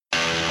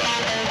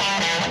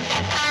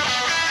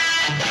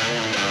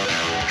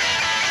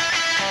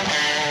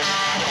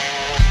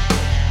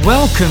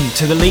Welcome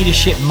to the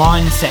Leadership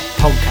Mindset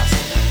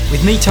Podcast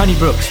with me, Tony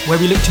Brooks, where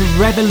we look to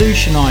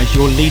revolutionise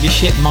your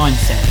leadership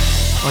mindset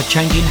by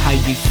changing how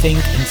you think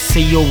and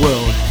see your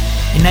world,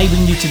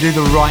 enabling you to do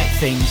the right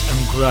things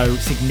and grow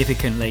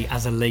significantly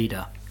as a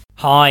leader.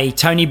 Hi,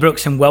 Tony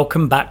Brooks, and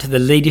welcome back to the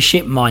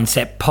Leadership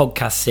Mindset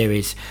Podcast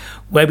series,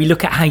 where we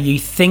look at how you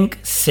think,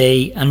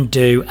 see and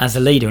do as a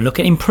leader and look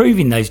at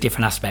improving those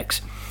different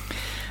aspects.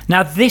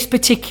 Now, this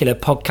particular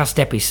podcast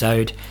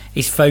episode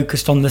is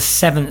focused on the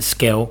seventh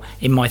skill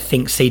in my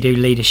Think, See, Do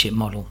leadership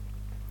model.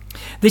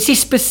 This is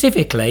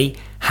specifically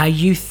how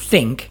you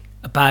think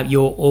about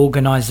your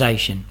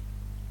organisation.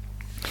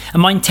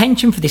 And my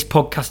intention for this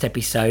podcast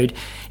episode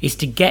is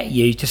to get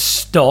you to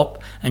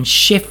stop and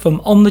shift from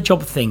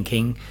on-the-job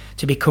thinking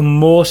to become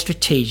more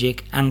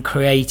strategic and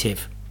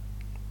creative.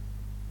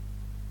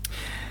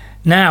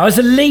 Now, as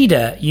a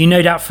leader, you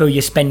no doubt feel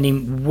you're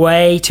spending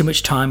way too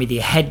much time with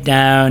your head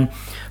down,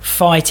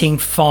 fighting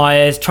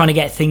fires, trying to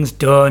get things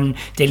done,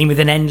 dealing with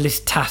an endless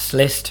task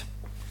list.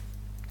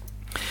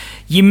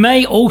 You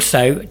may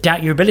also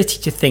doubt your ability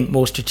to think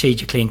more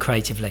strategically and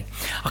creatively.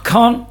 I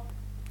can't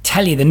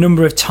tell you the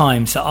number of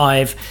times that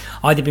I've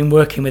either been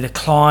working with a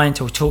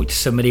client or talked to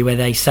somebody where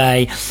they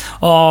say,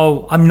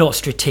 "Oh, I'm not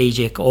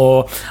strategic,"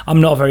 or "I'm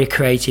not a very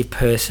creative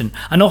person."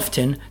 And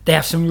often they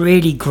have some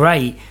really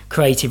great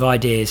creative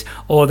ideas,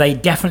 or they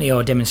definitely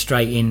are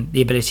demonstrating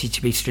the ability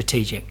to be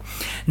strategic.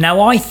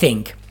 Now, I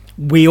think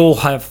we all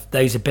have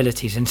those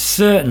abilities, and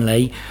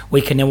certainly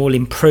we can all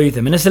improve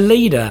them. And as a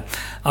leader,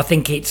 I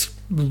think it's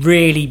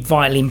really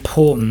vitally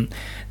important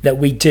that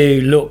we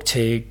do look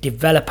to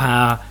develop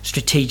our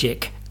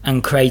strategic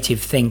and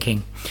creative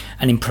thinking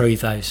and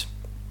improve those.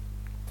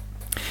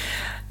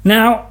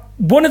 Now,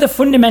 one of the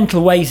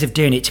fundamental ways of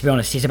doing it, to be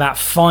honest, is about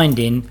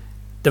finding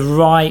the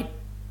right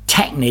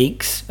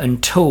techniques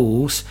and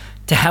tools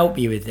to help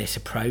you with this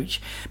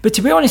approach. But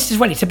to be honest as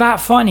well, it's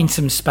about finding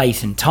some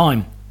space and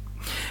time.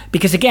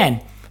 Because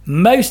again,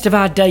 most of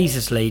our days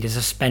as leaders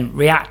are spent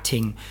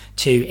reacting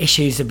to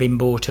issues that have been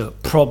brought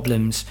up,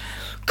 problems,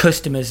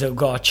 customers that have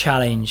got a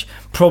challenge,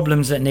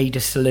 problems that need a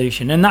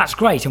solution. And that's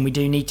great, and we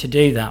do need to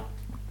do that.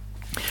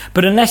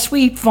 But unless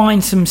we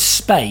find some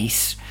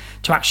space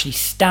to actually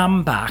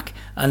stand back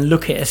and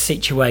look at a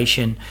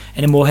situation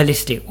in a more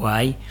holistic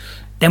way,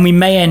 then we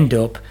may end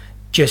up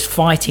just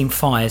fighting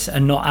fires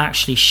and not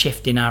actually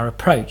shifting our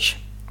approach.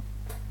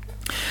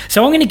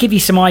 So I'm going to give you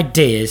some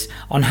ideas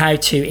on how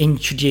to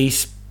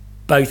introduce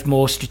both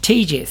more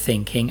strategic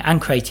thinking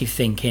and creative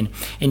thinking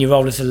in your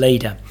role as a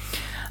leader.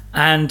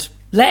 And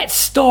let's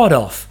start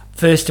off,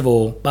 first of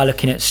all, by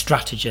looking at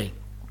strategy.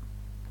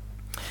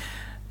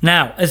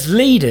 Now, as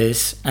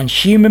leaders and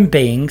human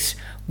beings,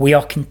 we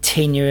are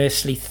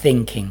continuously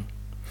thinking.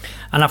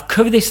 And I've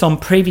covered this on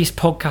previous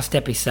podcast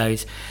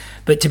episodes,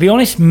 but to be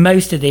honest,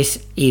 most of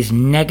this is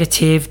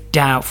negative,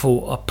 doubtful,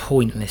 or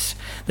pointless.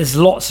 There's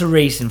lots of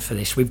reason for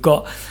this. We've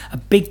got a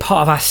big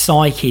part of our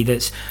psyche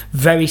that's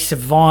very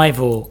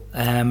survival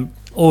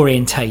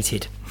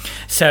orientated.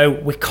 So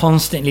we're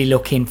constantly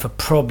looking for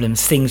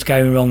problems, things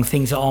going wrong,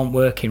 things that aren't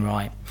working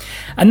right.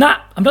 And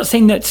that, I'm not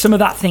saying that some of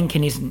that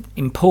thinking isn't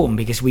important,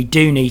 because we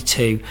do need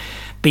to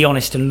be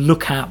honest and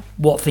look at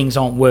what things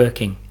aren't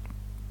working.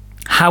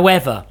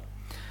 However,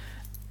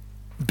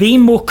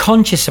 being more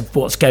conscious of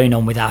what's going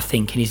on with our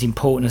thinking is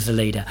important as a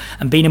leader.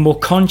 And being a more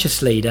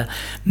conscious leader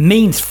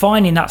means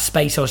finding that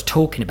space I was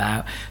talking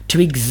about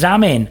to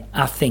examine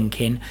our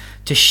thinking,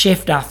 to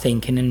shift our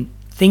thinking and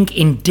think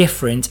in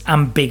different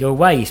and bigger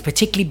ways,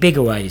 particularly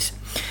bigger ways.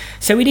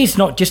 So it is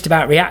not just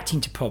about reacting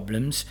to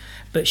problems,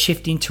 but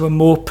shifting to a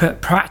more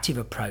proactive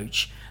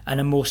approach and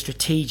a more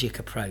strategic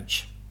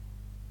approach.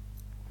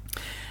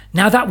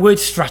 Now, that word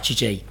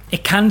strategy,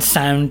 it can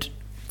sound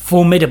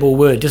formidable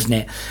word, doesn't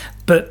it?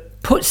 But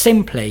put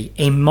simply,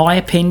 in my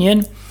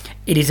opinion,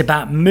 it is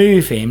about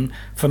moving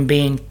from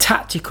being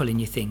tactical in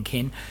your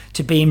thinking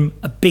to being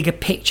a bigger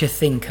picture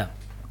thinker.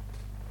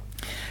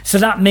 So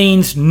that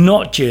means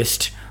not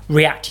just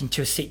reacting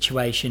to a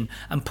situation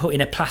and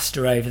putting a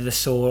plaster over the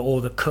sore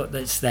or the cut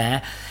that's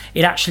there.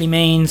 It actually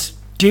means,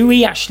 do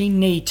we actually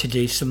need to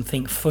do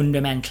something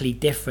fundamentally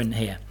different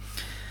here?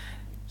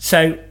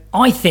 So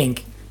I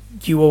think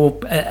you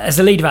will, as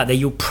a leader out there,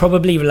 you'll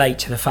probably relate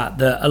to the fact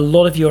that a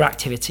lot of your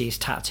activity is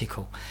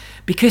tactical,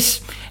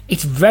 because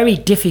it's very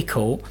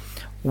difficult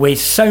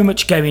with so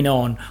much going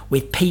on,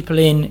 with people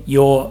in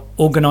your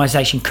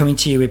organisation coming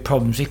to you with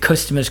problems, with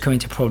customers coming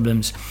to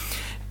problems,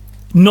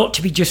 not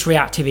to be just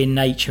reactive in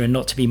nature and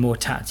not to be more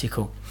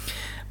tactical.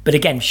 But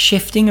again,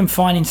 shifting and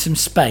finding some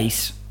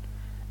space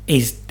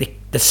is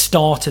the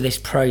start of this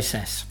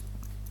process.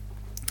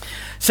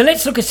 So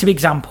let's look at some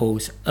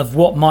examples of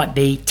what might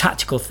be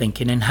tactical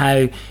thinking and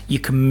how you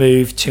can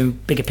move to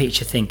bigger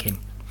picture thinking.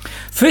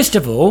 First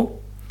of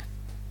all,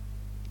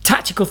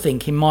 tactical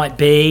thinking might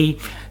be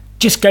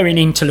just going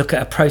in to look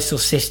at a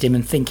process system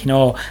and thinking,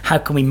 oh, how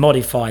can we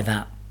modify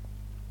that?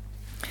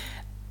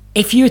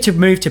 If you were to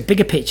move to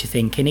bigger picture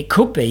thinking, it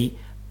could be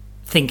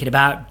thinking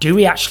about, do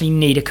we actually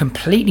need a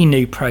completely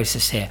new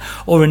process here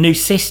or a new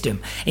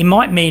system? It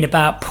might mean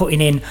about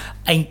putting in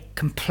a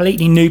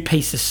completely new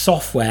piece of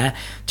software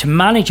to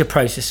manage a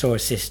process or a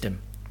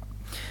system.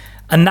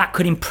 And that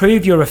could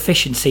improve your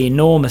efficiency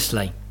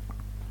enormously.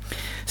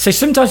 So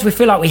sometimes we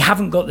feel like we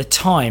haven't got the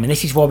time, and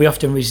this is why we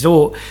often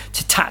resort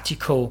to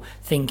tactical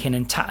thinking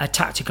and a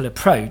tactical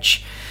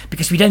approach,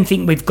 because we don't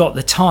think we've got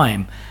the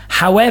time.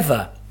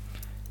 However,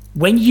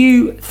 when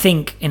you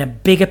think in a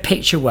bigger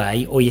picture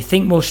way, or you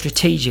think more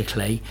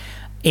strategically,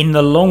 in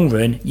the long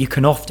run, you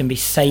can often be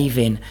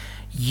saving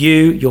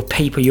you, your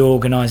people, your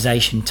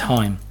organisation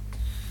time.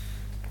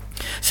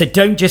 So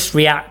don't just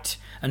react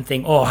and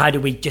think, oh, how do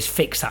we just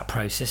fix that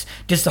process?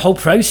 Does the whole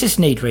process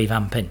need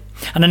revamping?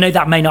 And I know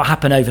that may not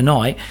happen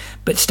overnight,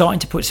 but starting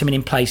to put something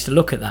in place to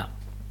look at that.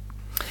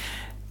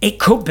 It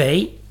could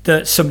be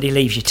that somebody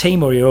leaves your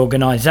team or your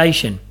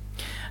organisation.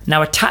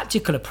 Now, a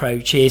tactical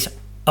approach is,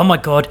 oh my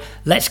God,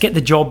 let's get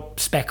the job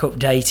spec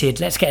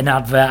updated. Let's get an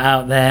advert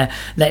out there.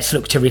 Let's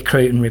look to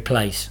recruit and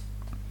replace.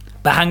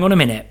 But hang on a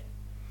minute.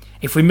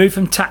 If we move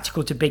from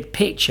tactical to big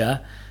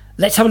picture,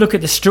 let's have a look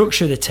at the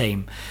structure of the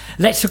team.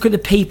 Let's look at the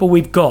people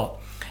we've got.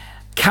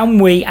 Can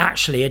we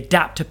actually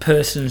adapt a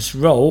person's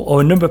role or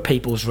a number of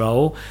people's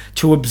role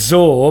to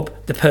absorb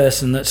the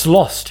person that's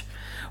lost?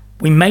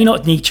 We may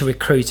not need to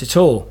recruit at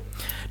all.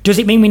 Does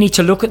it mean we need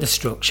to look at the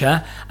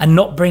structure and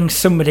not bring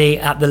somebody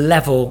at the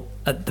level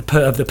of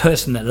the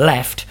person that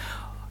left?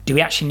 Do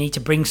we actually need to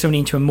bring somebody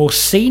into a more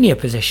senior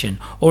position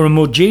or a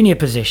more junior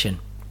position?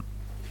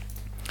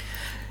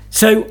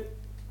 So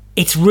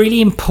it's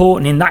really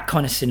important in that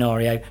kind of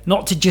scenario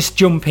not to just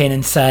jump in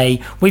and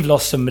say, we've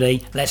lost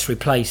somebody, let's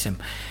replace them.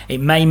 It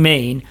may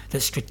mean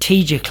that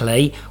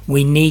strategically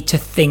we need to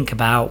think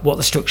about what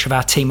the structure of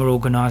our team or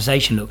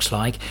organisation looks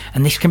like,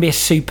 and this can be a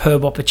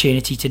superb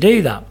opportunity to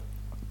do that.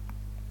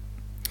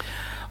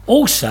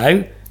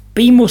 Also,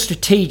 being more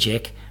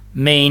strategic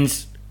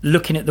means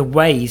looking at the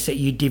ways that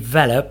you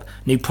develop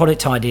new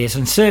product ideas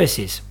and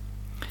services.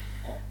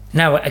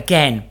 Now,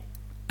 again,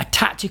 a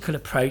tactical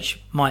approach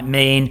might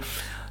mean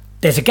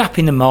there's a gap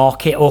in the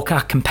market, or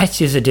our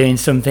competitors are doing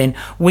something,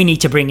 we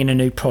need to bring in a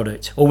new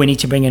product or we need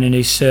to bring in a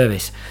new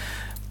service.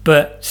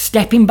 But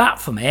stepping back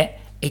from it,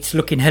 it's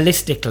looking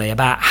holistically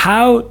about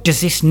how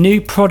does this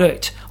new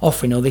product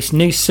offering or this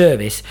new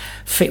service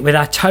fit with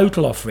our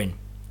total offering?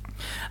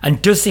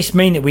 And does this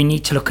mean that we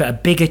need to look at a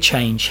bigger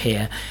change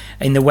here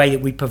in the way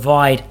that we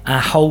provide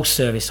our whole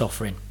service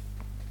offering?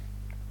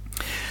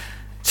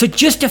 So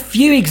just a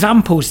few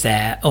examples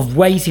there of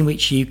ways in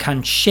which you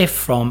can shift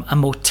from a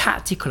more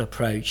tactical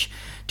approach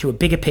to a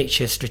bigger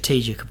picture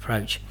strategic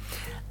approach.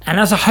 And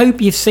as I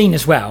hope you've seen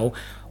as well,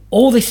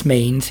 all this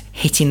means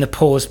hitting the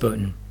pause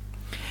button.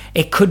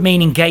 It could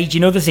mean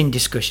engaging others in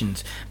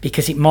discussions,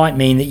 because it might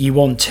mean that you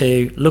want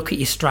to look at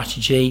your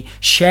strategy,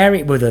 share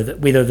it with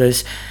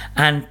others,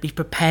 and be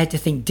prepared to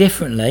think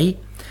differently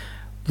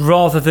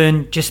rather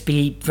than just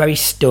be very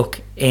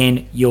stuck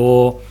in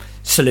your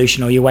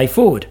solution or your way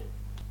forward.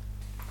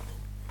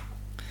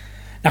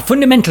 Now,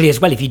 fundamentally as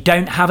well, if you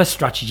don't have a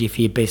strategy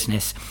for your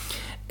business,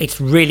 it's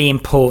really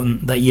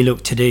important that you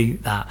look to do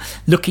that.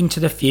 Look into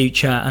the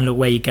future and look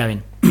where you're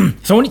going.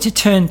 So I wanted to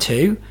turn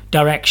to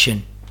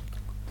direction,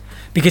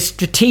 because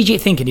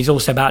strategic thinking is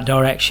also about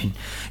direction.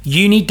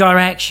 You need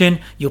direction.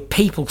 Your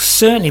people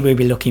certainly will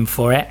be looking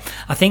for it.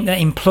 I think that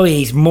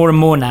employees more and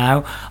more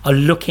now are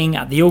looking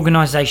at the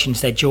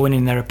organisations they're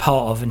joining, they're a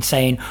part of, and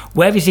saying,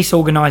 where is this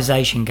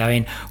organisation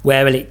going?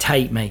 Where will it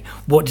take me?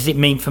 What does it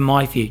mean for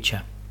my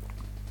future?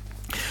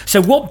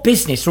 So what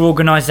business or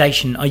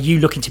organisation are you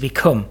looking to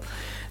become?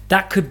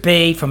 That could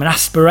be from an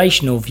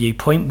aspirational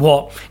viewpoint.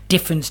 What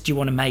difference do you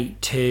want to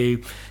make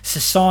to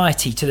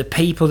society, to the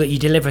people that you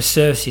deliver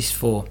services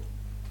for?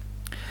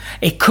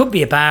 It could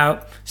be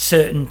about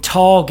certain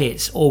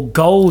targets or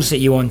goals that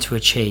you want to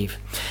achieve.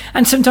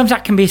 And sometimes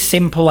that can be as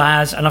simple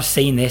as, and I've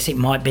seen this, it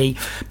might be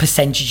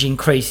percentage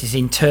increases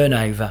in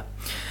turnover.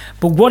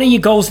 But what are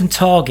your goals and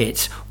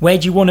targets? Where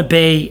do you want to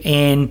be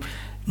in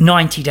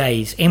 90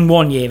 days, in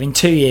 1 year, in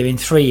 2 years, in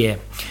 3 years?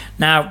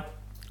 Now,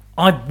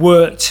 I've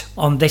worked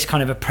on this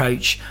kind of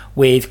approach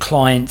with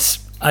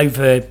clients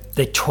over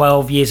the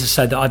 12 years or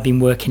so that I've been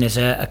working as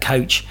a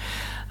coach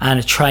and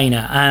a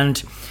trainer.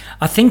 And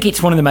I think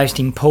it's one of the most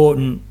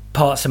important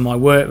parts of my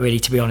work, really,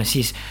 to be honest,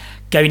 is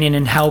going in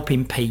and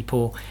helping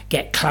people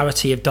get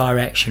clarity of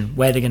direction,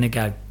 where they're going to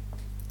go.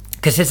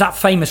 Because there's that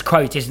famous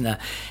quote, isn't there?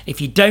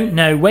 If you don't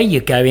know where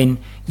you're going,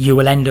 you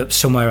will end up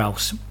somewhere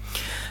else.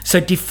 So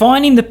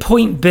defining the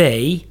point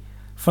B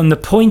from the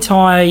point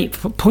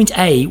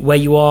A where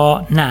you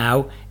are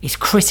now is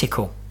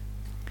critical.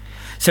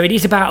 So it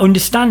is about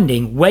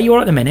understanding where you are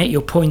at the minute,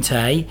 your point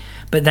A,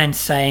 but then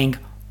saying,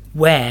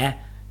 where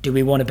do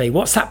we want to be?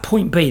 What's that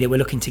point B that we're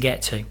looking to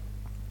get to?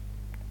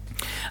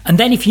 And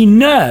then if you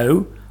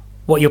know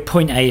what your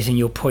point A is and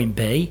your point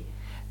B,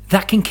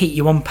 that can keep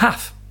you on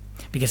path.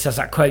 Because as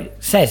that quote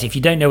says, if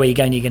you don't know where you're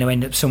going to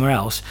end up somewhere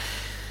else.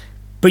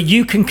 But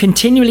you can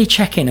continually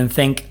check in and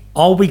think,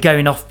 are we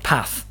going off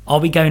path? Are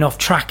we going off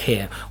track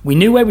here? We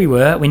knew where we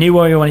were. We knew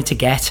where we wanted to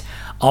get.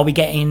 Are we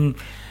getting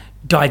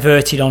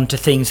diverted onto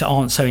things that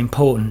aren't so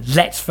important?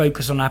 Let's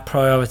focus on our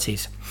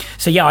priorities.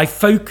 So yeah, I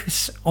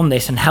focus on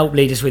this and help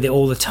leaders with it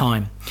all the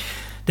time.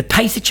 The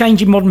pace of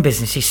change in modern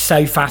business is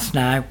so fast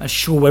now, I'm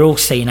sure we're all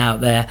seeing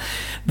out there,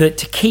 that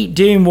to keep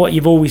doing what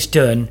you've always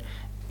done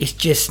is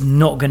just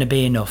not going to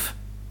be enough.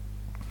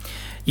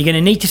 You're going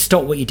to need to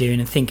stop what you're doing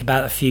and think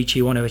about the future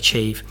you want to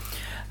achieve.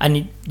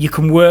 And you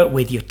can work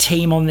with your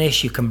team on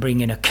this, you can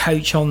bring in a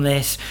coach on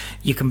this,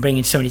 you can bring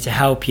in somebody to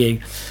help you.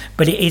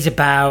 But it is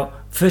about,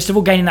 first of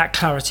all, gaining that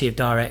clarity of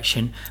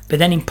direction, but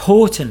then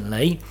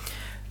importantly,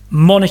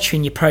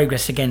 monitoring your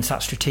progress against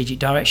that strategic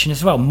direction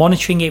as well,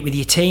 monitoring it with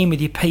your team, with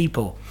your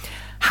people.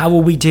 How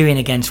are we doing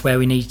against where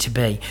we need to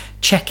be?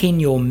 Checking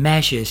your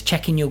measures,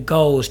 checking your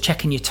goals,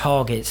 checking your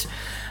targets,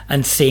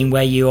 and seeing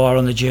where you are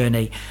on the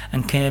journey,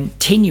 and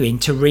continuing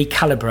to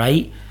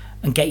recalibrate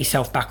and get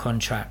yourself back on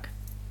track.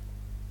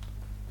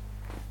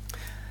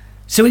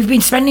 So we've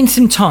been spending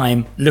some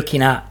time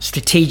looking at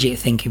strategic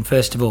thinking,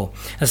 first of all.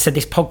 As I said,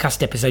 this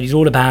podcast episode is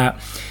all about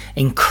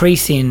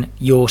increasing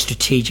your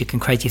strategic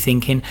and creative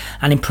thinking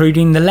and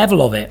improving the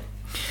level of it.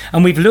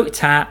 And we've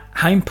looked at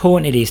how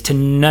important it is to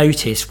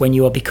notice when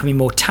you are becoming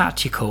more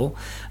tactical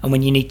and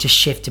when you need to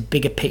shift to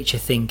bigger picture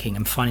thinking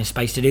and finding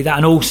space to do that.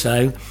 And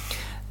also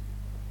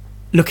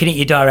looking at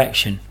your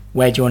direction.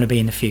 Where do you want to be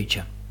in the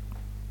future?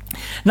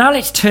 Now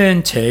let's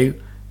turn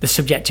to the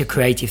subject of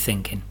creative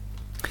thinking.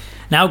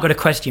 Now I've got a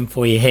question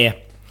for you here.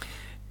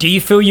 Do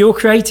you feel you're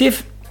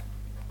creative?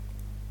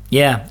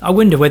 Yeah, I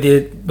wonder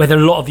whether a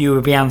lot of you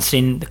will be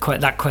answering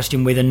that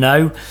question with a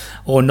no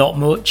or not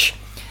much.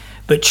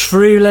 But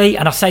truly,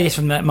 and I say this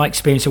from my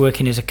experience of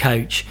working as a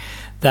coach,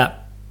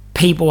 that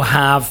people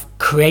have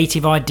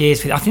creative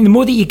ideas. I think the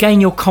more that you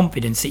gain your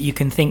confidence that you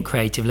can think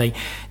creatively,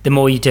 the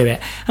more you do it.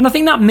 And I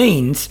think that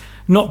means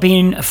not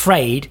being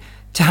afraid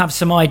to have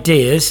some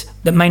ideas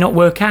that may not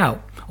work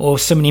out or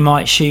somebody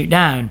might shoot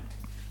down.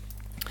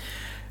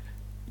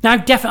 Now,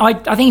 I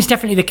think it's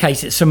definitely the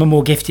case that some are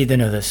more gifted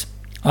than others.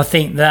 I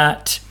think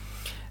that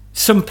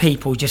some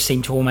people just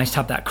seem to almost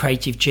have that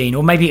creative gene,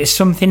 or maybe it's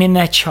something in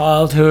their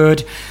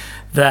childhood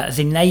that has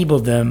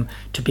enabled them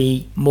to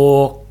be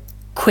more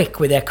quick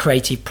with their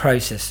creative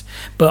process.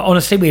 But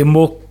honestly,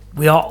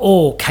 we are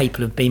all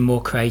capable of being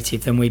more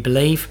creative than we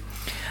believe.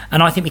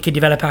 And I think we can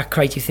develop our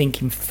creative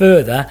thinking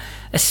further,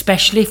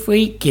 especially if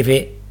we give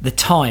it the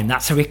time.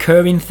 That's a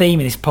recurring theme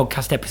in this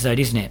podcast episode,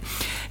 isn't it?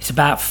 It's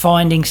about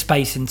finding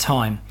space and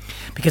time,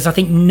 because I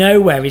think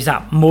nowhere is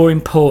that more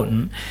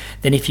important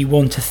than if you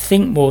want to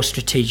think more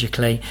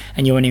strategically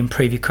and you want to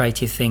improve your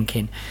creative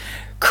thinking.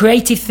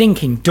 Creative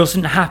thinking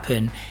doesn't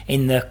happen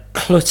in the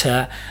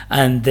clutter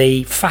and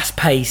the fast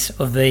pace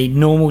of the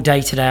normal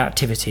day-to-day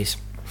activities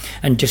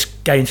and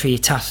just going through your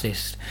task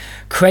list.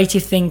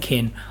 Creative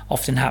thinking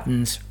often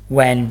happens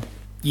when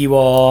you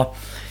are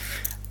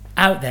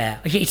out there.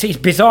 It's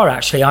bizarre,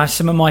 actually.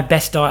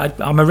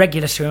 I'm a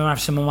regular swimmer. I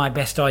have some of my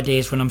best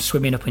ideas when I'm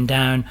swimming up and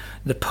down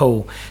the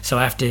pool. So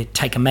I have to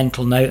take a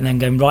mental note and then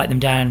go and write them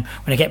down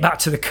when I get back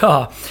to the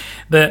car.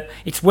 But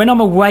it's when I'm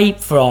away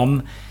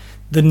from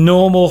the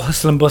normal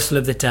hustle and bustle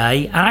of the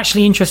day. And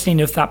actually, interesting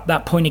enough,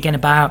 that point again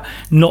about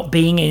not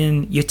being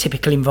in your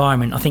typical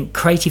environment. I think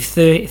creative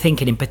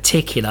thinking in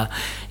particular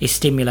is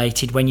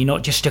stimulated when you're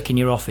not just stuck in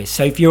your office.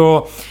 So if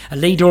you're a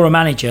leader or a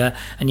manager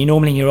and you're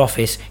normally in your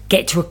office,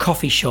 get to a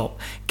coffee shop,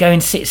 go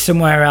and sit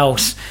somewhere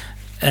else,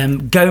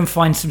 go and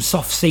find some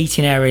soft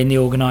seating area in the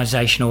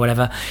organisation or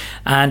whatever.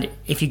 And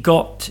if you've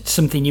got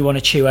something you want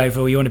to chew over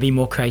or you want to be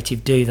more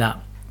creative, do that.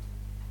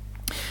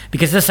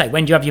 Because as I say,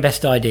 when do you have your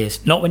best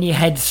ideas? Not when your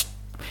head's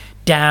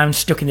down,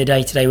 stuck in the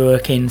day-to-day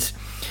workings.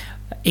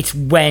 It's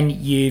when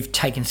you've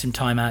taken some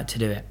time out to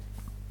do it.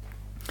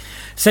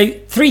 So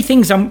three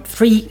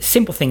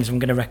simple things I'm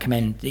going to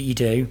recommend that you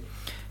do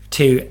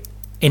to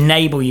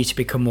enable you to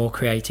become more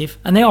creative.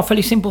 And they are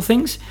fairly simple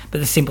things,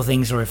 but the simple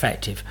things are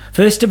effective.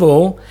 First of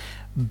all,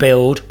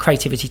 build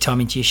creativity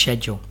time into your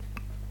schedule.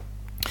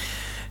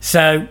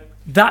 So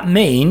that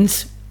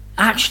means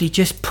actually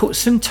just put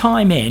some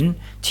time in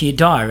to your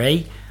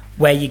diary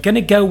where you're going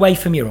to go away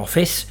from your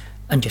office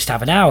and just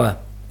have an hour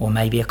or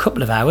maybe a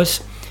couple of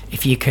hours,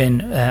 if you can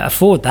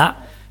afford that,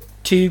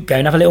 to go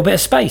and have a little bit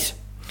of space.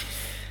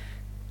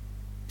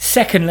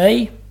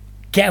 Secondly,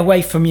 get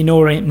away from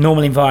your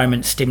normal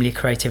environment, stimulate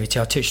creativity.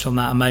 I touched on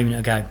that a moment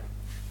ago.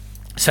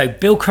 So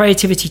build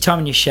creativity time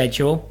in your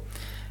schedule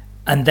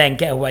and then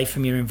get away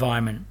from your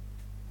environment.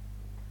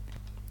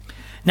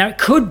 Now, it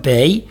could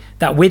be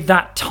that with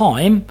that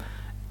time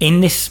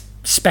in this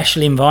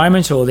special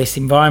environment or this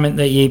environment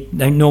that you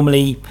don't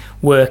normally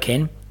work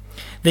in,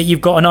 that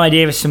you've got an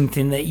idea of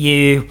something that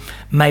you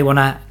may want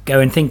to go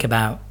and think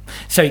about.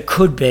 So it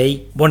could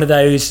be one of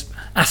those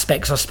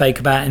aspects I spoke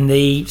about in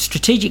the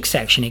strategic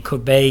section. It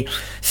could be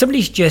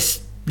somebody's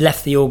just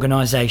left the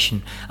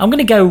organisation. I'm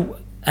going to go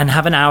and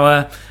have an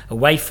hour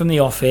away from the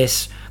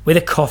office with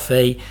a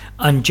coffee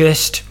and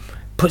just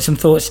put some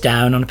thoughts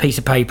down on a piece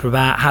of paper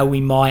about how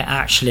we might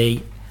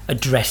actually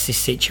address this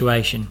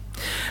situation.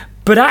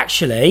 But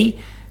actually,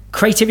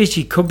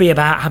 creativity could be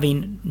about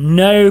having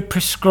no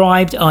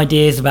prescribed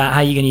ideas about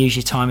how you're going to use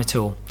your time at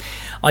all.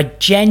 I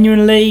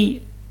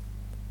genuinely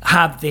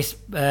have this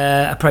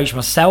approach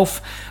myself,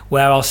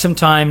 where I'll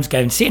sometimes go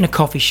and sit in a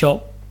coffee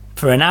shop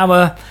for an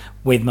hour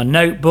with my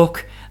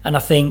notebook, and I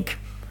think,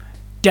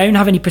 don't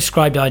have any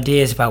prescribed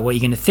ideas about what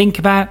you're going to think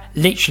about,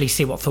 literally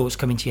see what thoughts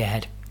come into your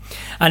head.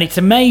 And it's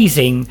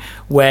amazing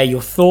where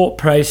your thought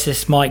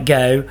process might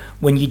go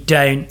when you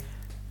don't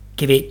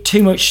give it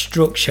too much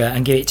structure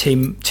and give it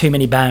too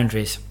many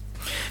boundaries.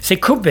 So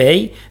it could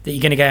be that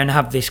you're going to go and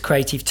have this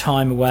creative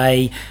time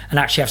away and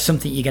actually have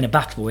something you're going to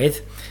battle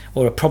with,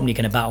 or a problem you're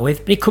going to battle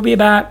with, but it could be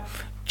about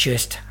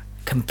just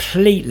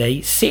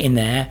completely sitting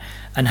there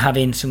and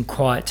having some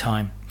quiet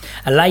time.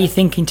 Allow your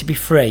thinking to be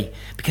free,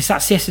 because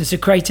that's the essence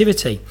of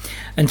creativity.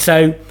 And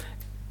so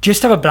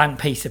just have a blank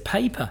piece of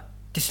paper.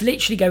 Just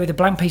literally go with a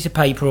blank piece of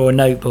paper or a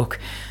notebook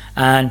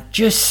and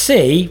just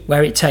see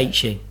where it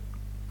takes you.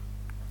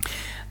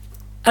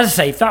 As I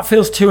say, if that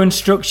feels too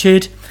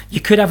unstructured,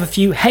 you could have a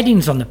few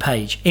headings on the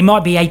page. It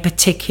might be a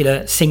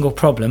particular single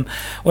problem,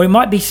 or it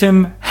might be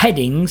some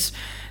headings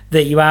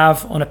that you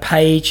have on a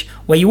page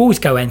where you always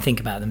go and think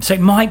about them. So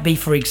it might be,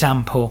 for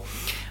example,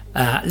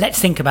 let's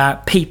think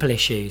about people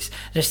issues.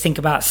 Let's think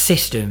about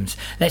systems.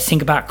 Let's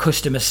think about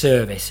customer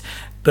service.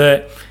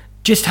 But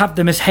just have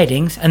them as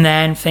headings and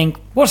then think,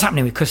 what's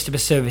happening with customer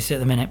service at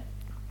the minute?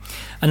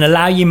 And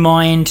allow your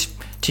mind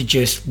to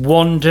just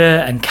wander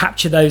and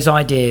capture those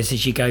ideas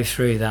as you go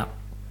through that.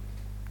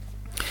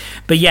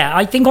 But yeah,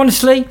 I think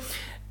honestly,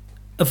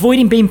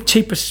 avoiding being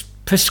too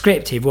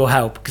prescriptive will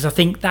help, because I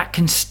think that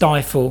can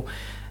stifle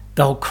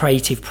the whole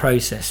creative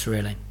process,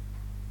 really.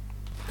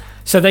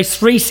 So those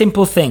three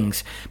simple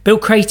things: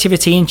 build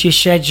creativity into your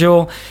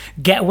schedule,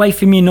 get away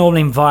from your normal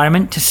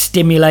environment to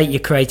stimulate your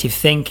creative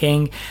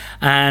thinking,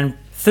 and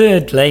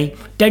thirdly,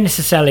 don't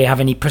necessarily have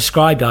any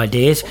prescribed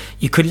ideas.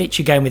 You could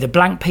literally go in with a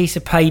blank piece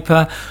of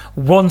paper,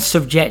 one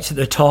subject at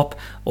the top,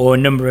 or a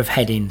number of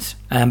headings.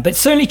 But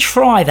certainly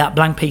try that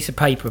blank piece of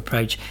paper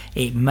approach.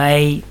 It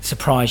may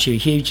surprise you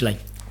hugely.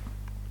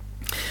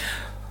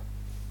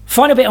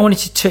 Final bit I wanted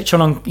to touch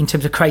on in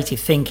terms of creative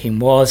thinking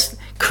was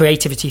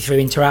creativity through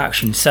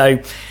interaction. So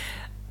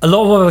a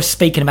lot of what I was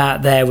speaking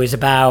about there was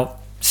about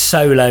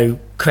solo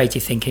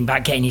creative thinking,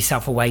 about getting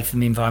yourself away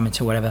from the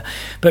environment or whatever.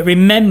 But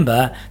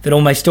remember that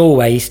almost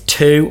always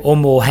two or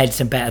more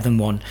heads are better than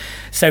one.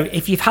 So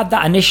if you've had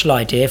that initial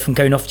idea from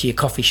going off to your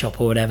coffee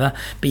shop or whatever,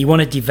 but you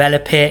want to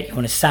develop it, you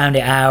want to sound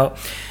it out,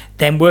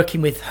 then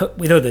working with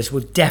others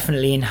will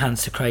definitely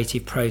enhance the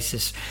creative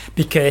process,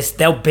 because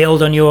they'll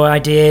build on your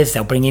ideas,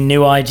 they'll bring in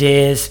new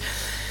ideas.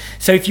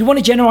 So if you want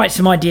to generate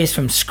some ideas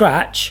from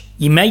scratch,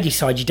 you may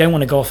decide you don't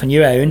want to go off on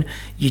your own.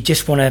 You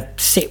just want to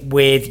sit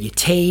with your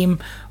team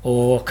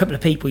or a couple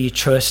of people you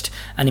trust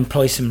and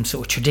employ some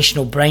sort of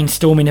traditional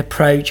brainstorming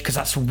approach, because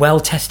that's a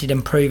well-tested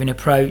and proven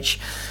approach.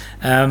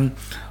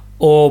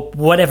 Or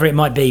whatever it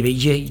might be, but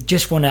you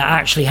just want to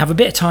actually have a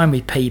bit of time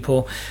with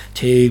people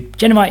to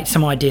generate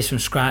some ideas from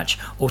scratch,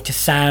 or to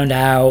sound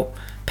out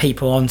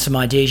people on some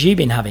ideas you've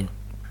been having.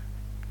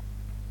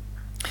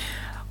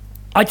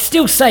 I'd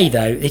still say,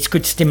 though, it's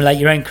good to stimulate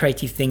your own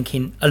creative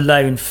thinking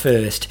alone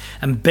first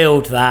and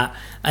build that,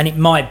 and it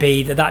might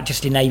be that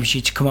just enables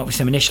you to come up with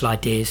some initial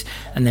ideas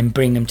and then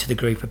bring them to the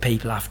group of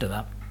people after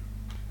that.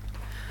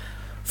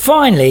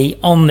 Finally,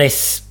 on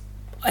this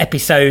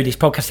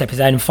podcast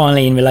episode, and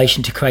finally in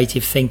relation to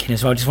creative thinking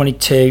as well,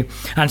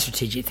 and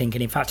strategic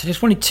thinking, in fact, I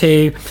just wanted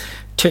to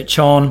touch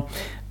on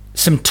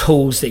some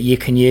tools that you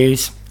can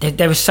use.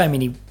 There are so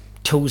many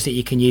tools that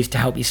you can use to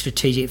help your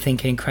strategic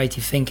thinking and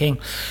creative thinking,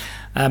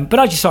 but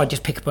I decided I'd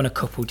just pick up on a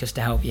couple just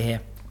to help you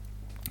here.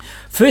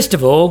 First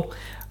of all,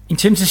 in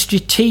terms of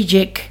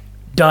strategic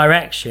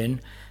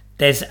direction,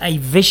 there's a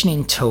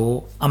visioning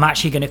tool I'm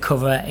actually going to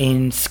cover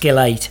in Skill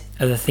 8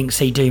 of the Think,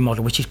 See, Do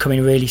model, which is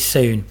coming really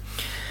soon.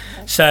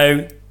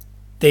 So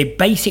the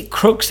basic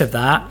crux of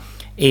that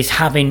is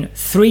having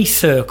 3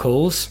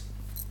 circles,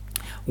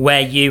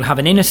 where you have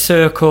an inner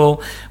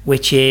circle,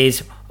 which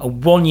is a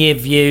 1-year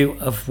view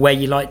of where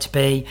you like to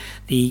be.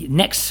 The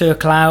next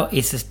circle out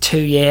is the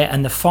 2-year,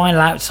 and the final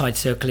outside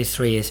circle is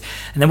 3 years.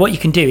 And then what you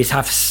can do is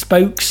have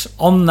spokes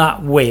on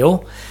that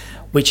wheel,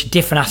 which are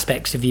different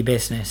aspects of your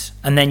business.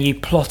 And then you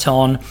plot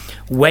on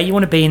where you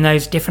want to be in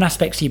those different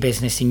aspects of your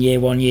business in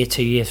year 1, year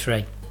 2, year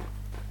 3.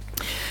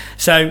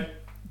 So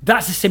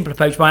that's a simple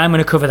approach, but I'm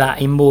going to cover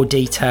that in more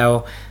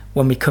detail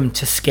when we come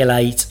to Skill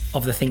 8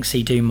 of the Think,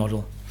 See, Do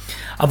model.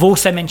 I've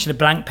also mentioned a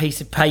blank piece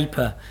of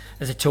paper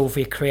as a tool for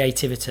your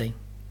creativity.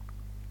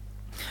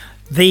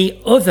 The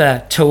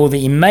other tool that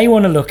you may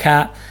want to look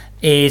at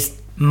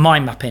is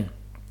mind mapping.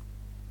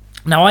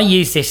 Now, I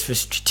use this for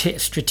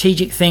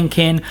strategic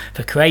thinking,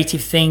 for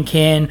creative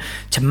thinking,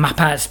 to map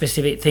out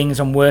specific things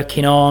I'm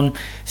working on,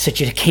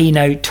 such as a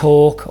keynote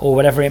talk or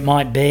whatever it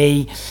might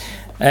be.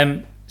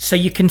 So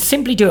you can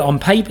simply do it on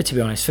paper, to be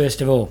honest,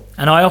 first of all.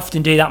 And I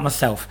often do that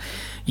myself.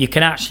 You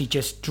can actually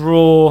just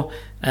draw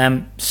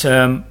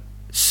some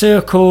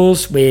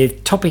circles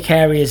with topic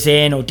areas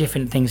in or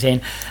different things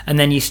in, and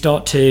then you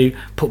start to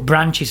put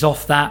branches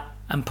off that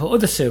and put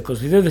other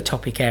circles with other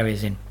topic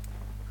areas in.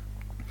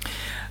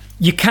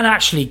 You can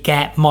actually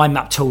get mind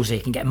map tools here.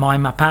 You can get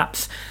mind map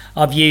apps.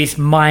 I've used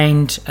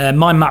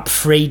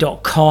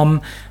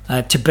mindmapfree.com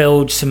to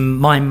build some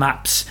mind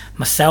maps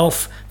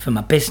myself for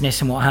my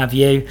business and what have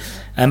you.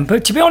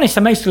 But to be honest,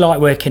 I mostly like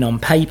working on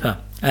paper.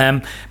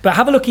 But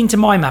have a look into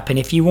mind mapping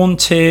if you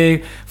want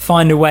to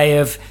find a way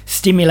of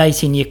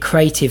stimulating your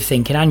creative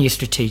thinking and your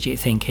strategic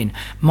thinking.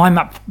 Mind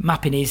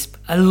mapping is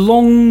a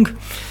long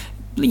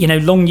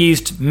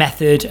used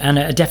method and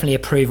definitely a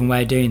proven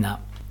way of doing that.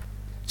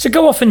 So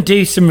go off and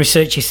do some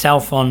research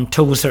yourself on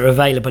tools that are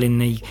available in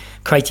the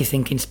creative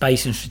thinking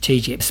space and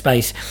strategic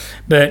space.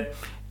 But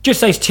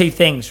just those two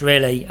things,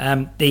 really.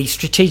 The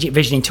strategic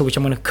visioning tool, which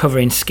I'm going to cover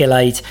in Skill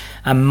 8,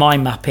 and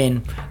mind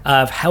mapping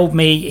have held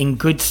me in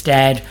good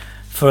stead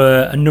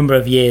for a number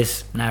of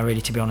years now,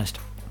 really, to be honest.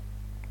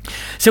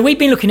 So we've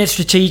been looking at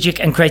strategic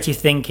and creative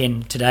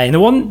thinking today. And the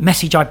one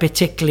message I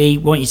particularly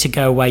want you to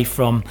go away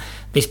from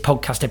this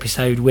podcast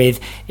episode with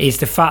is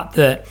the fact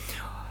that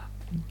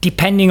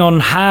depending on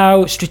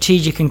how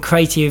strategic and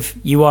creative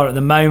you are at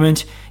the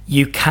moment,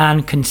 you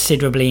can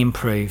considerably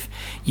improve.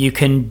 You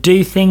can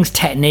do things,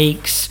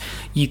 techniques,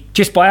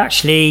 just by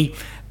actually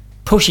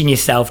pushing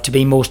yourself to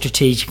be more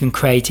strategic and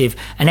creative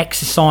and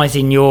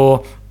exercising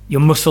your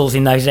muscles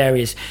in those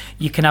areas,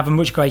 you can have a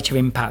much greater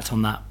impact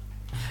on that.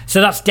 So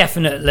that's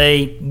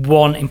definitely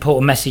one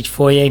important message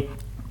for you.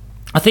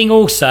 I think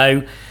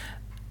also,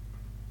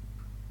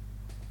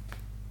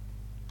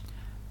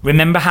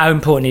 remember how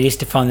important it is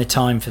to find the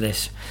time for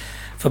this,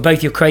 for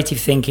both your creative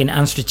thinking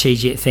and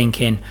strategic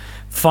thinking.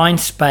 Find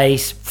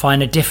space,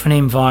 find a different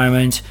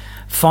environment,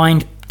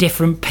 find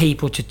different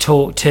people to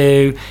talk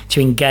to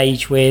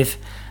engage with,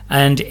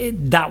 and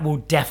that will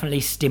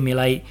definitely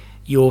stimulate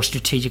your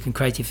strategic and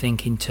creative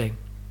thinking too.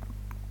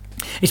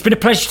 It's been a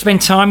pleasure to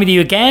spend time with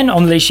you again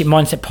on the Leadership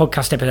Mindset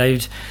podcast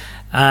episodes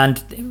and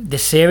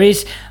this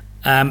series.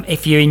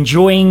 If you're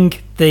enjoying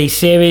the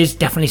series,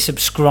 definitely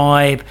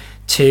subscribe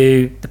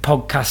to the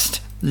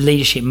podcast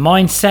Leadership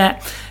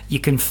Mindset. You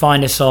can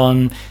find us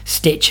on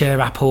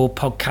Stitcher, Apple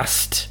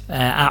Podcast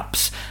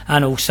apps,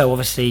 and also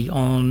obviously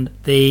on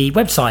the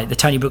website,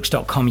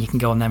 thetonybrooks.com. You can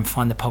go on there and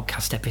find the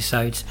podcast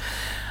episodes.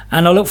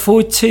 And I look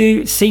forward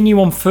to seeing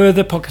you on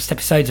further podcast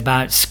episodes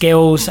about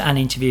skills and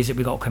interviews that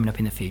we've got coming up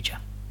in the future.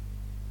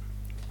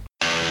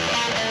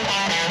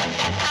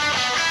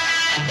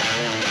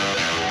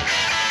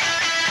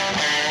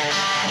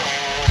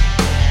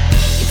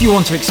 If you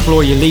want to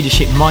explore your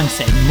leadership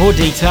mindset in more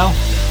detail,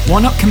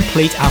 why not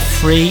complete our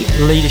free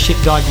leadership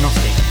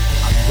diagnostic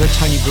at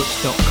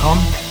thetonybrooks.com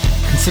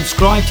and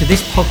subscribe to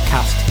this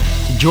podcast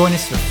to join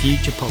us for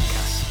future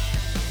podcasts.